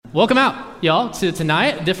Welcome out, y'all, to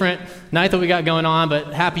tonight. Different night that we got going on, but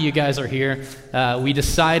happy you guys are here. We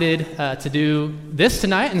decided to do this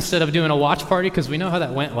tonight instead of doing a watch party because we know how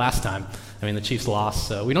that went last time. I mean, the Chiefs lost,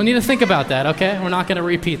 so we don't need to think about that, okay? We're not going to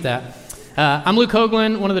repeat that. I'm Luke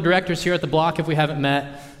Hoagland, one of the directors here at The Block, if we haven't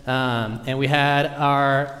met. And we had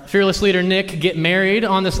our fearless leader, Nick, get married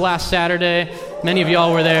on this last Saturday. Many of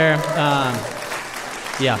y'all were there.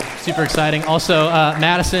 Yeah, super exciting. Also,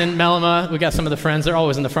 Madison, Melima, we got some of the friends. They're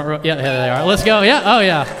always in the front row. Yeah, there they are. Let's go. Yeah, oh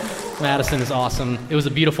yeah. Madison is awesome. It was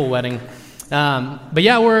a beautiful wedding. But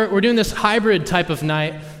yeah, we're doing this hybrid type of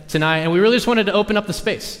night tonight, and we really just wanted to open up the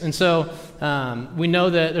space. And so we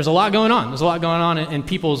know that there's a lot going on. There's a lot going on in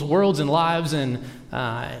people's worlds and lives, and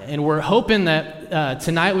we're hoping that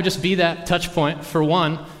tonight would just be that touch point for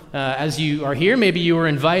one. As you are here, maybe you were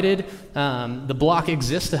invited. The Block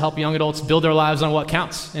exists to help young adults build their lives on what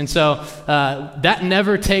counts. And so that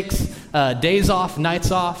never takes days off,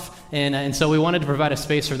 nights off, and so we wanted to provide a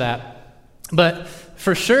space for that. But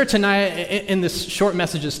for sure tonight, in this short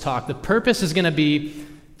messages talk, the purpose is going to be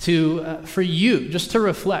for you just to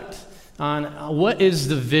reflect on what is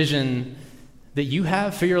the vision that you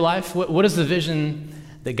have for your life? What is the vision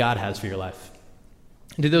that God has for your life?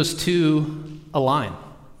 Do those two align?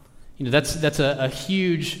 You know, that's a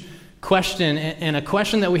huge question, and a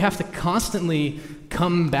question that we have to constantly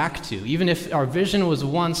come back to. Even if our vision was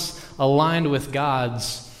once aligned with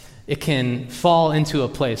God's, it can fall into a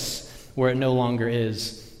place where it no longer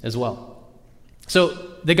is as well.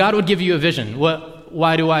 So that God would give you a vision.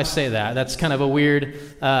 Why do I say that? That's kind of a weird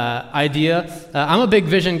idea. I'm a big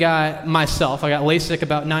vision guy myself. I got LASIK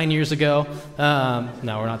about 9 years ago.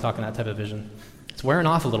 No, we're not talking that type of vision. It's wearing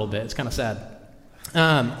off a little bit. It's kind of sad.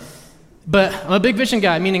 But I'm a big vision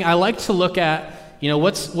guy, meaning I like to look at,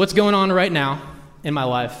 what's going on right now in my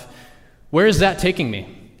life. Where is that taking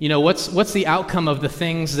me? What's the outcome of the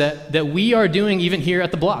things that we are doing even here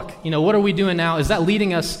at The Block? What are we doing now? Is that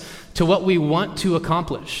leading us to what we want to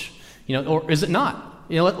accomplish? Or is it not?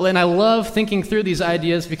 And I love thinking through these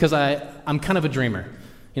ideas because I'm kind of a dreamer.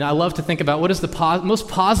 I love to think about what is the most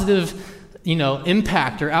positive,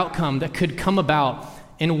 impact or outcome that could come about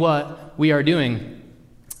in what we are doing.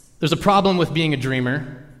 There's a problem with being a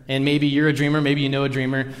dreamer, and maybe you're a dreamer, maybe you know a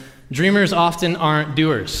dreamer. Dreamers often aren't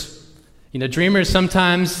doers. Dreamers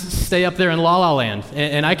sometimes stay up there in la la land,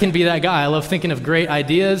 and I can be that guy. I love thinking of great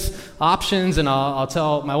ideas, options, and I'll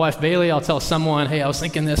tell my wife Bailey, I'll tell someone, hey, I was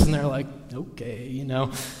thinking this, and they're like, okay,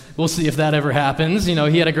 we'll see if that ever happens. He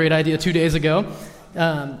had a great idea 2 days ago.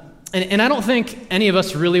 And I don't think any of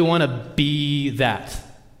us really want to be that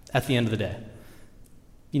at the end of the day.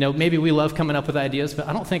 Maybe we love coming up with ideas, but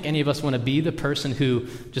I don't think any of us want to be the person who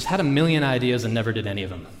just had a million ideas and never did any of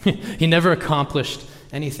them. He never accomplished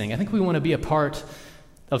anything. I think we want to be a part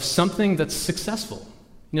of something that's successful.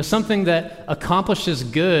 Something that accomplishes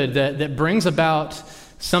good, that brings about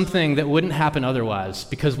something that wouldn't happen otherwise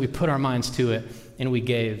because we put our minds to it and we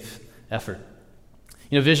gave effort.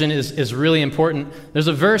 Vision is really important. There's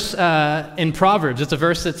a verse in Proverbs. It's a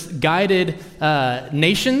verse that's guided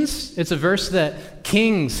nations. It's a verse that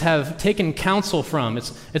kings have taken counsel from.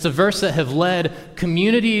 It's a verse that have led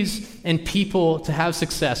communities and people to have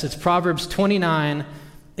success. It's Proverbs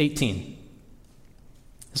 29:18.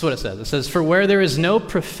 That's what it says. It says, "For where there is no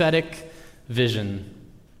prophetic vision,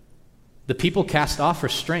 the people cast off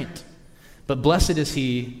restraint, but blessed is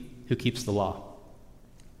he who keeps the law."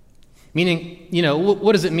 Meaning,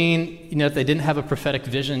 what does it mean, if they didn't have a prophetic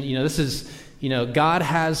vision? This is, God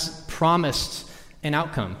has promised an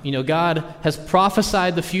outcome. God has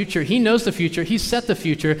prophesied the future. He knows the future. He's set the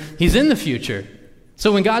future. He's in the future.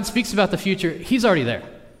 So when God speaks about the future, he's already there.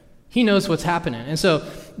 He knows what's happening. And so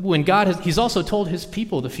when he's also told his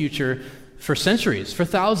people the future for centuries, for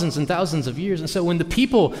thousands and thousands of years. And so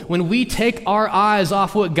when we take our eyes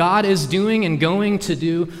off what God is doing and going to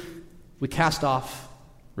do, we cast off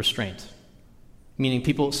restraint, meaning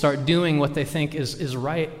people start doing what they think is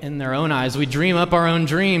right in their own eyes. We dream up our own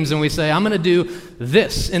dreams and we say, I'm going to do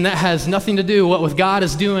this, and that has nothing to do with what God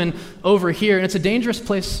is doing over here, and it's a dangerous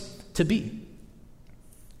place to be.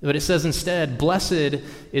 But it says instead, blessed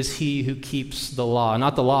is he who keeps the law,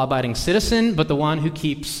 not the law-abiding citizen, but the one who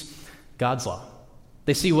keeps God's law.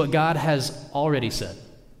 They see what God has already said.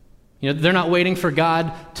 They're not waiting for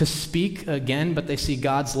God to speak again, but they see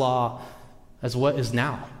God's law as what is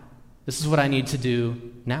now. This is what I need to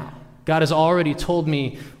do now. God has already told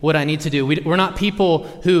me what I need to do. We're not people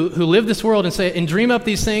who live this world and dream up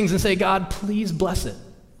these things and say, God, please bless it.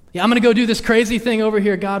 Yeah, I'm going to go do this crazy thing over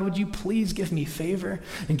here. God, would you please give me favor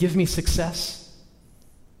and give me success?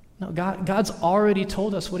 No, God's already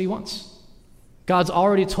told us what he wants. God's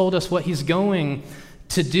already told us what he's going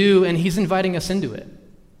to do, and he's inviting us into it.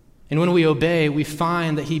 And when we obey, we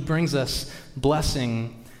find that he brings us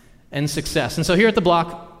blessing and success. And so here at the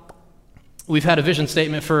Block, we've had a vision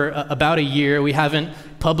statement for about a year. We haven't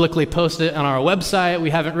publicly posted it on our website. We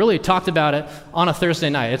haven't really talked about it on a Thursday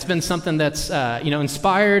night. It's been something that's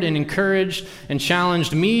inspired and encouraged and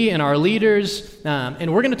challenged me and our leaders,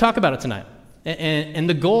 and we're going to talk about it tonight. And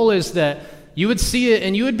the goal is that you would see it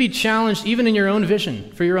and you would be challenged even in your own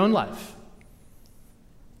vision for your own life.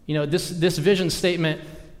 This vision statement,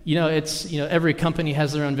 every company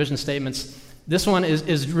has their own vision statements. This one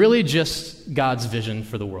is really just God's vision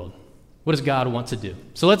for the world. What does God want to do?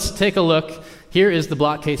 So let's take a look. Here is the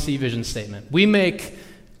Block KC vision statement. We make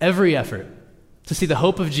every effort to see the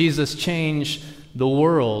hope of Jesus change the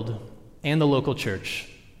world and the local church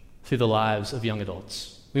through the lives of young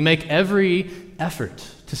adults. We make every effort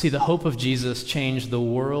to see the hope of Jesus change the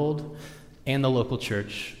world and the local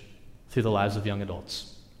church through the lives of young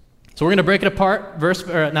adults. So we're going to break it apart,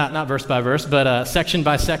 not verse by verse, but section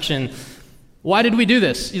by section. Why did we do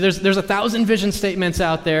this? There's 1,000 vision statements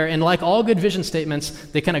out there, and like all good vision statements,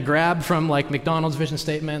 they kind of grab from like McDonald's vision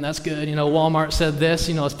statement. That's good. Walmart said this.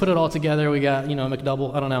 Let's put it all together. We got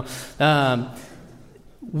McDouble. I don't know.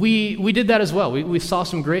 We did that as well. We saw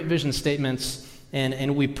some great vision statements,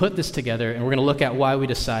 and we put this together, and we're going to look at why we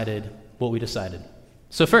decided what we decided.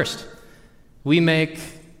 So first, we make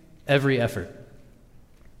every effort.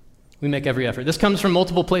 We make every effort. This comes from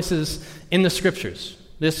multiple places in the Scriptures.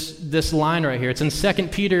 This line right here, it's in 2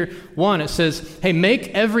 Peter 1. It says, hey, make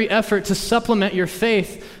every effort to supplement your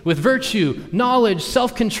faith with virtue, knowledge,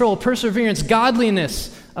 self-control, perseverance,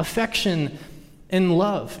 godliness, affection, and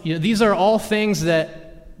love. These are all things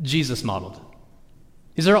that Jesus modeled.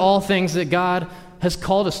 These are all things that God has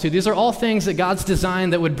called us to. These are all things that God's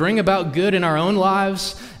designed that would bring about good in our own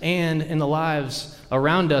lives and in the lives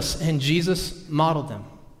around us, and Jesus modeled them.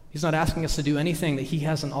 He's not asking us to do anything that he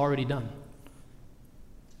hasn't already done.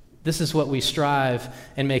 This is what we strive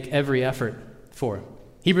and make every effort for.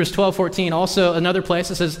 Hebrews 12:14, also another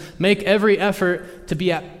place, it says, make every effort to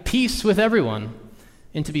be at peace with everyone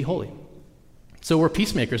and to be holy. So we're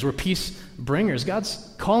peacemakers, we're peace bringers.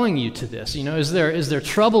 God's calling you to this. Is there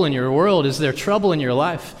trouble in your world? Is there trouble in your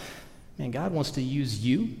life? Man, God wants to use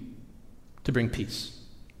you to bring peace.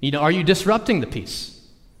 Are you disrupting the peace?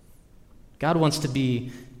 God wants to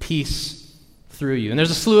be peace through you. And there's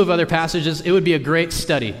a slew of other passages. It would be a great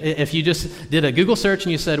study if you just did a Google search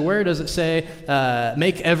and you said, where does it say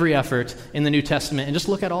make every effort in the New Testament, and just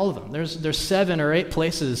look at all of them. There's 7 or 8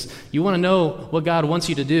 places. You want to know what God wants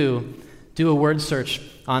you to do a word search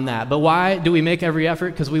on that. But why do we make every effort?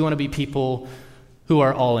 Because we want to be people who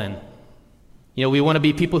are all in. We want to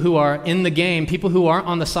be people who are in the game, people who aren't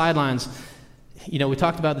on the sidelines. We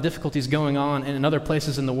talked about the difficulties going on in other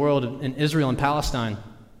places in the world, in Israel and Palestine.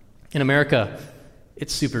 In America,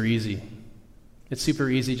 it's super easy. It's super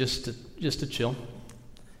easy just to chill.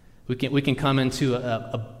 We can come into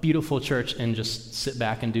a beautiful church and just sit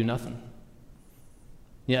back and do nothing.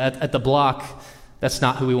 At the Block, that's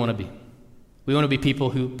not who we want to be. We want to be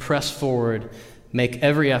people who press forward, make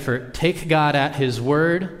every effort, take God at his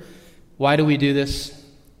word. Why do we do this?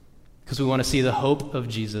 Because we want to see the hope of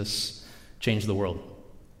Jesus change the world.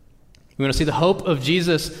 We want to see the hope of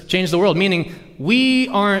Jesus change the world, meaning we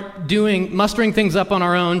aren't mustering things up on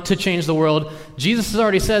our own to change the world. Jesus has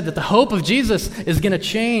already said that the hope of Jesus is going to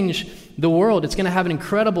change the world. It's going to have an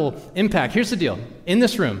incredible impact. Here's the deal. In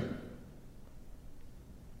this room,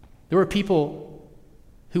 there were people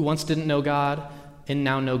who once didn't know God and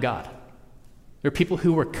now know God. There are people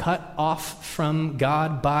who were cut off from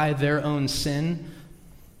God by their own sin,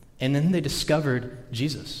 and then they discovered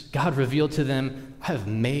Jesus. God revealed to them, I have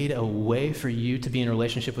made a way for you to be in a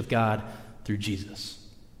relationship with God through Jesus.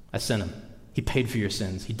 I sent him. He paid for your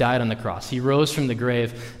sins. He died on the cross. He rose from the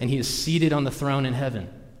grave, and he is seated on the throne in heaven.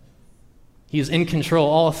 He is in control.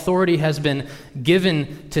 All authority has been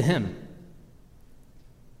given to him.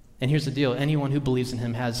 And here's the deal. Anyone who believes in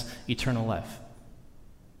him has eternal life.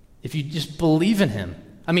 If you just believe in him.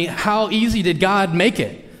 How easy did God make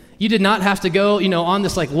it? You did not have to go, on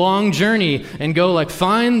this long journey and go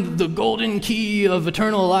find the golden key of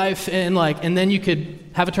eternal life and then you could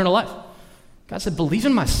have eternal life. God said, believe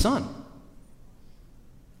in my son.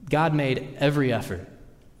 God made every effort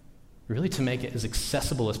really to make it as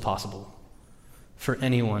accessible as possible for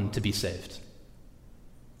anyone to be saved.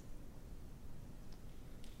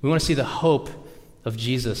 We want to see the hope of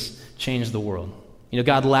Jesus change the world.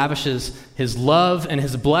 God lavishes his love and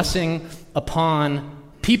his blessing upon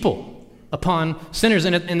people, upon sinners,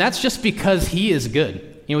 and that's just because he is good.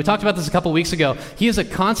 We talked about this a couple weeks ago. He is a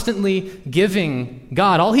constantly giving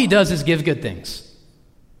God. All he does is give good things.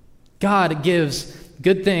 God gives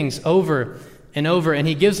good things over and over, and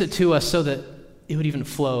he gives it to us so that it would even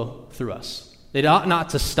flow through us. It ought not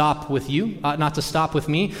to stop with you, ought not to stop with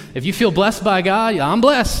me. If you feel blessed by God, yeah, I'm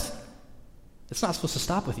blessed. It's not supposed to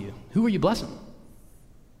stop with you. Who are you blessing?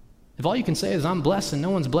 If all you can say is I'm blessed and no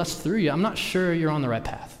one's blessed through you, I'm not sure you're on the right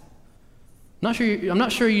path. I'm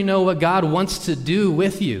not sure you know what God wants to do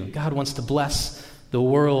with you. God wants to bless the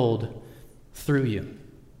world through you,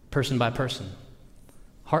 person by person,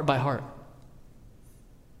 heart by heart.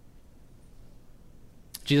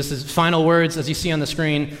 Jesus' final words, as you see on the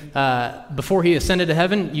screen, before he ascended to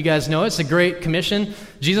heaven, you guys know it's a great commission.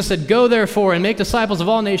 Jesus said, "Go therefore and make disciples of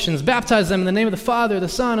all nations, baptize them in the name of the Father, the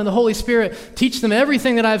Son, and the Holy Spirit. Teach them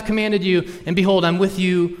everything that I have commanded you, and behold, I'm with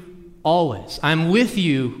you always." I'm with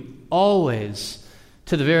you always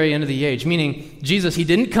to the very end of the age. Meaning, Jesus, he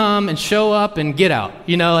didn't come and show up and get out.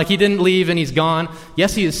 Like he didn't leave and he's gone.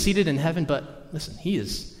 Yes, he is seated in heaven, but listen, he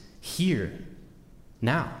is here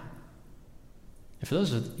now. And for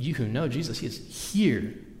those of you who know Jesus, he is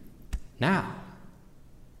here now.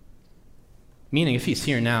 Meaning, if he's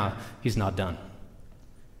here now, he's not done.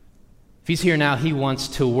 If he's here now, he wants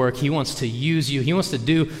to work. He wants to use you. He wants to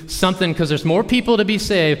do something because there's more people to be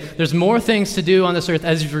saved. There's more things to do on this earth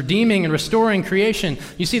as he's redeeming and restoring creation.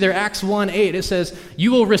 You see there, Acts 1:8, it says,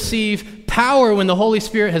 "You will receive power when the Holy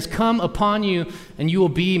Spirit has come upon you, and you will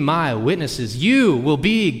be my witnesses." You will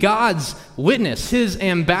be God's witness, his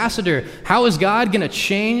ambassador. How is God going to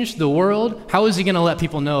change the world? How is he going to let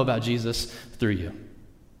people know about Jesus? Through you.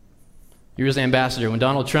 You're his ambassador. When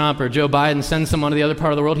Donald Trump or Joe Biden sends someone to the other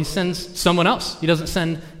part of the world, he sends someone else. He doesn't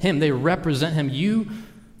send him. They represent him. You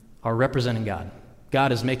are representing God.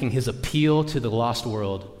 God is making his appeal to the lost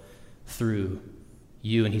world through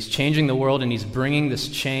you, and he's changing the world, and he's bringing this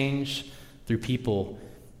change through people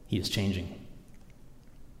he is changing.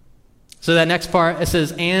 So that next part, it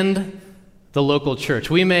says, "and the local church."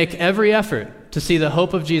 We make every effort to see the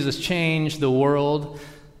hope of Jesus change the world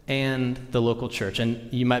and the local church.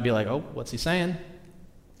 And you might be like, "Oh, what's he saying?"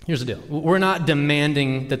 Here's the deal. We're not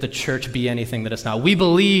demanding that the church be anything that it's not. We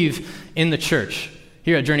believe in the church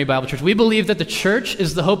here at Journey Bible Church. We believe that the church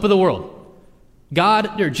is the hope of the world.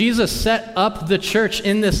 Jesus set up the church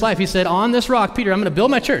in this life. He said, "On this rock, Peter, I'm going to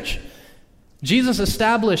build my church." Jesus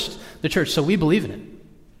established the church, so we believe in it.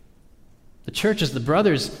 The church is the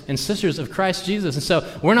brothers and sisters of Christ Jesus. And so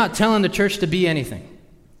we're not telling the church to be anything.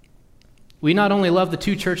 We not only love the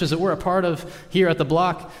two churches that we're a part of here at the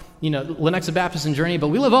block, Lenexa Baptist and Journey, but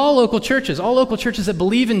we love all local churches that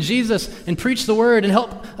believe in Jesus and preach the word and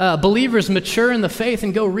help believers mature in the faith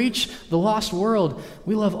and go reach the lost world.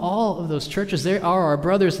 We love all of those churches. They are our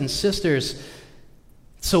brothers and sisters.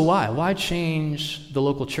 So why? Why change the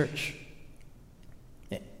local church?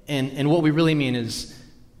 And what we really mean is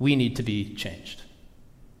we need to be changed.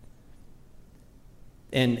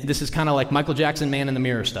 And this is kind of like Michael Jackson man in the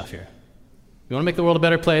mirror stuff here. You want to make the world a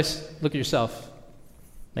better place? Look at yourself.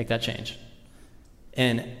 Make that change.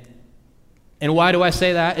 And why do I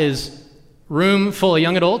say that? Is room full of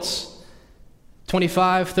young adults,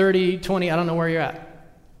 25, 30, 20, I don't know where you're at.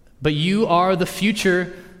 But you are the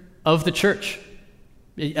future of the church.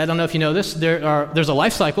 I don't know if you know this. There's a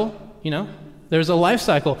life cycle, There's a life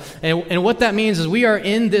cycle. And what that means is we are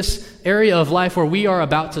in this area of life where we are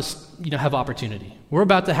about to have opportunity. We're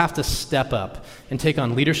about to have to step up and take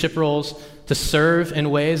on leadership roles, to serve in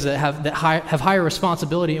ways that have higher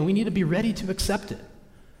responsibility, and we need to be ready to accept it.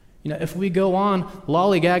 If we go on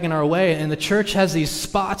lollygagging our way and the church has these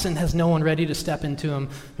spots and has no one ready to step into them,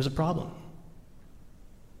 there's a problem.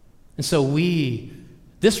 And so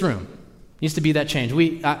this room needs to be that change.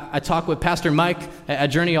 I talk with Pastor Mike at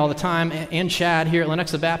Journey all the time, and Chad here at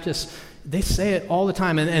Lenexa Baptist. They say it all the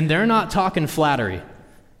time, and they're not talking flattery.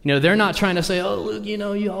 They're not trying to say, "Oh, look,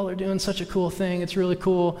 you all are doing such a cool thing. It's really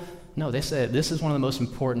cool." No, they say this is one of the most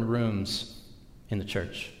important rooms in the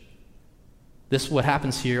church. What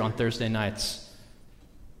happens here on Thursday nights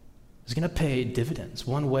is going to pay dividends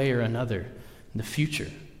one way or another in the future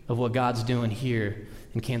of what God's doing here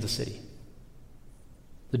in Kansas City.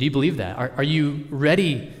 So do you believe that? Are you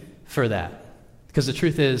ready for that? Because the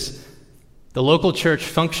truth is, the local church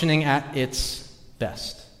functioning at its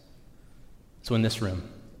best is when this room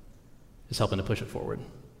is helping to push it forward.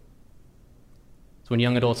 It's when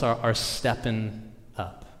young adults are stepping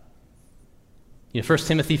up. 1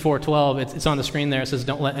 Timothy 4:12, it's on the screen there. It says,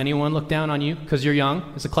 "Don't let anyone look down on you because you're young."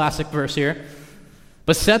 It's a classic verse here.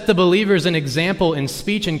 "But set the believers an example in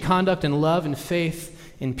speech and conduct and love and faith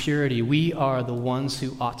in purity." We are the ones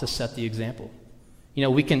who ought to set the example.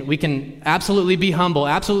 We can absolutely be humble,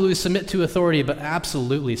 absolutely submit to authority, but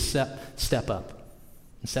absolutely step up and set the example. 'Cause the truth is, the local church functioning at its best is when this room is helping to push it forward. It's when young adults are stepping up. 1 Timothy 4:12, it's on the screen there. It says, "Don't let anyone look down on you because you're young." It's a classic verse here. But set the believers an example in speech and conduct and love and faith in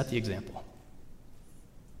purity. We are the ones who ought to set the example.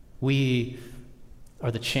 We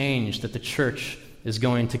are the change that the church is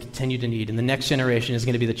going to continue to need. And the next generation is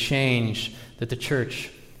going to be the change that the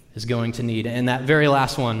church is going to need. And that very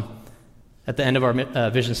last one, at the end of our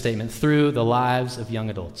vision statement, through the lives of young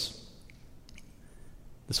adults.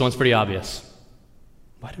 This one's pretty obvious.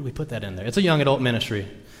 Why did we put that in there? It's a young adult ministry,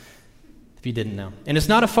 if you didn't know. And it's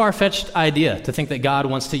not a far-fetched idea to think that God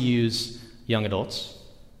wants to use young adults.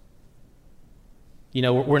 You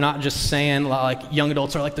know, we're not just saying like young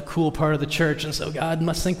adults are like the cool part of the church, and so God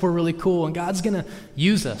must think we're really cool, and God's going to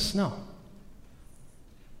use us. No.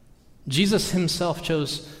 Jesus himself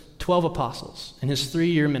chose 12 apostles in his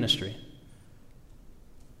 3-year ministry.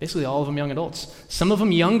 Basically all of them young adults. Some of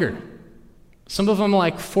them younger. Some of them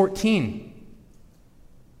like 14.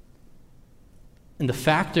 And the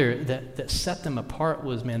factor that set them apart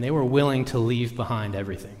was, man, they were willing to leave behind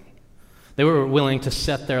everything. They were willing to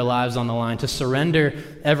set their lives on the line, to surrender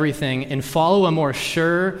everything and follow a more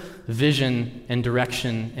sure vision and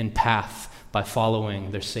direction and path by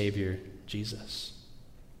following their Savior, Jesus.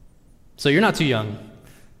 So you're not too young.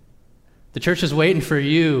 The church is waiting for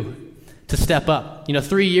you to step up.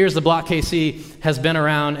 3 years the Block KC has been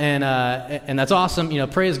around, and that's awesome.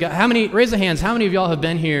 Praise God. Raise the hands. How many of y'all have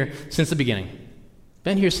been here since the beginning?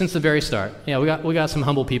 Been here since the very start. Yeah, we got some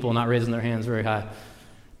humble people not raising their hands very high.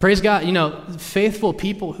 Praise God, faithful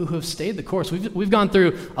people who have stayed the course. We've gone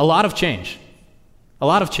through a lot of change. A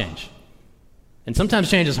lot of change. And sometimes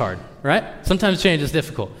change is hard, right? Sometimes change is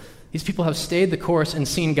difficult. These people have stayed the course and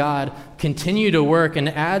seen God continue to work and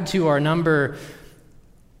add to our number.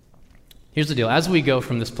 Here's the deal. As we go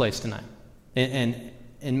from this place tonight, and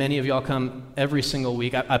many of y'all come every single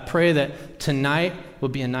week, I pray that tonight will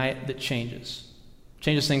be a night that changes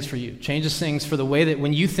things for you, changes things for the way that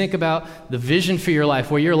when you think about the vision for your life,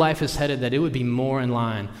 where your life is headed, that it would be more in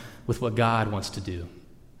line with what God wants to do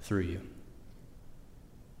through you.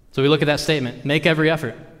 So we look at that statement, make every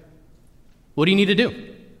effort. What do you need to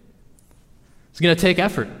do? It's going to take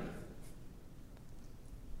effort.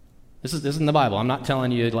 This is in the Bible. I'm not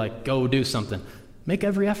telling you, go do something. Make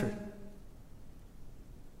every effort.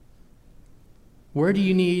 Where do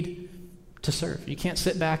you need to serve? You can't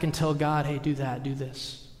sit back and tell God, hey, do that, do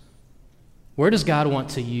this. Where does God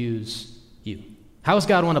want to use you? How does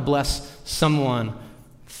God want to bless someone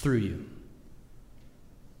through you?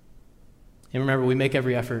 And remember, we make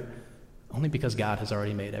every effort only because God has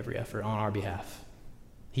already made every effort on our behalf.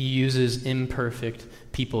 He uses imperfect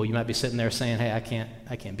people. You might be sitting there saying, hey, I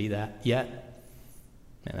can't be that yet.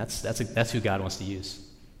 Man, that's who God wants to use.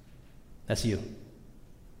 That's you.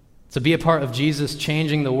 So be a part of Jesus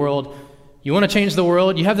changing the world. You want to change the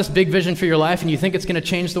world? You have this big vision for your life and you think it's going to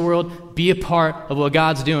change the world? Be a part of what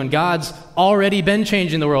God's doing. God's already been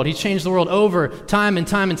changing the world. He's changed the world over time and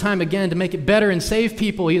time and time again to make it better and save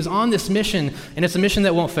people. He is on this mission, and it's a mission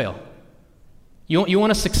that won't fail. You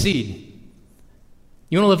want to succeed.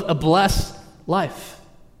 You want to live a blessed life.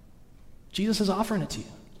 Jesus is offering it to you.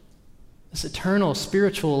 This eternal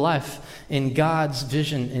spiritual life in God's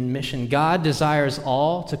vision and mission. God desires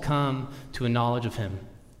all to come to a knowledge of him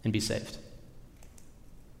and be saved.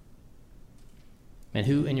 And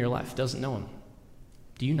who in your life doesn't know him?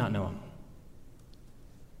 Do you not know him?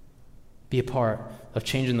 Be a part of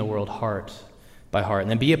changing the world heart by heart,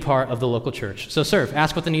 and then be a part of the local church. So serve,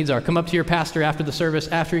 ask what the needs are. Come up to your pastor after the service,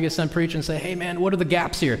 after he gets done preaching, and say, hey man, what are the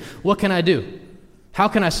gaps here? What can I do? How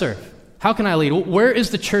can I serve? How can I lead? Where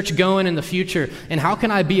is the church going in the future? And how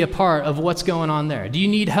can I be a part of what's going on there? Do you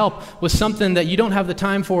need help with something that you don't have the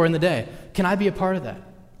time for in the day? Can I be a part of that?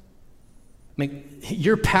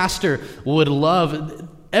 Your pastor would love,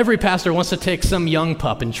 every pastor wants to take some young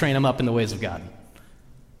pup and train him up in the ways of God.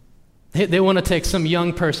 They want to take some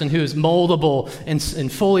young person who's moldable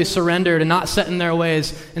and fully surrendered and not set in their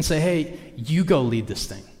ways and say, hey, you go lead this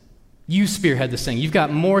thing. You spearhead this thing. You've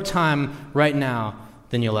got more time right now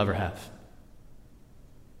than you'll ever have.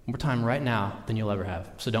 More time right now than you'll ever have.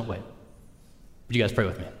 So don't wait. Would you guys pray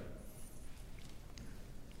with me?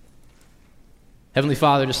 Heavenly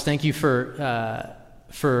Father, just thank you for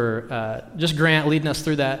just Grant leading us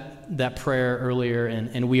through that prayer earlier,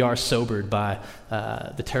 and we are sobered by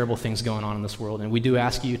the terrible things going on in this world. And we do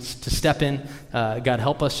ask you to step in. God,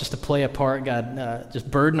 help us just to play a part. God,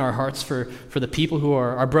 just burden our hearts for the people who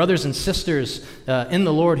are our brothers and sisters in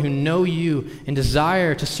the Lord who know you and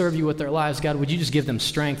desire to serve you with their lives. God, would you just give them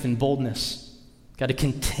strength and boldness, God, to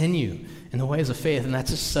continue in the ways of faith. And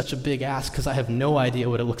that's just such a big ask because I have no idea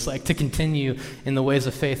what it looks like to continue in the ways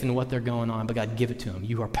of faith and what they're going on. But God, give it to them.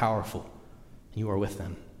 You are powerful. You are with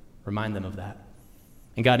them. Remind them of that.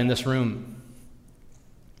 And God, in this room,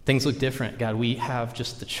 things look different. God, we have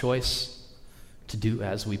just the choice to do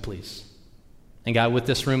as we please. And God, with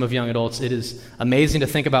this room of young adults, it is amazing to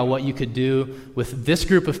think about what you could do with this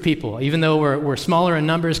group of people. Even though we're smaller in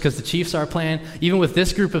numbers because the Chiefs are playing, even with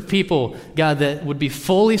this group of people, God, that would be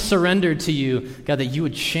fully surrendered to you, God, that you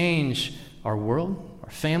would change our world, our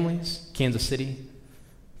families, Kansas City,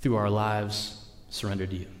 through our lives surrendered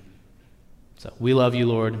to you. So we love you,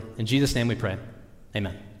 Lord. In Jesus' name we pray.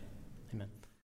 Amen.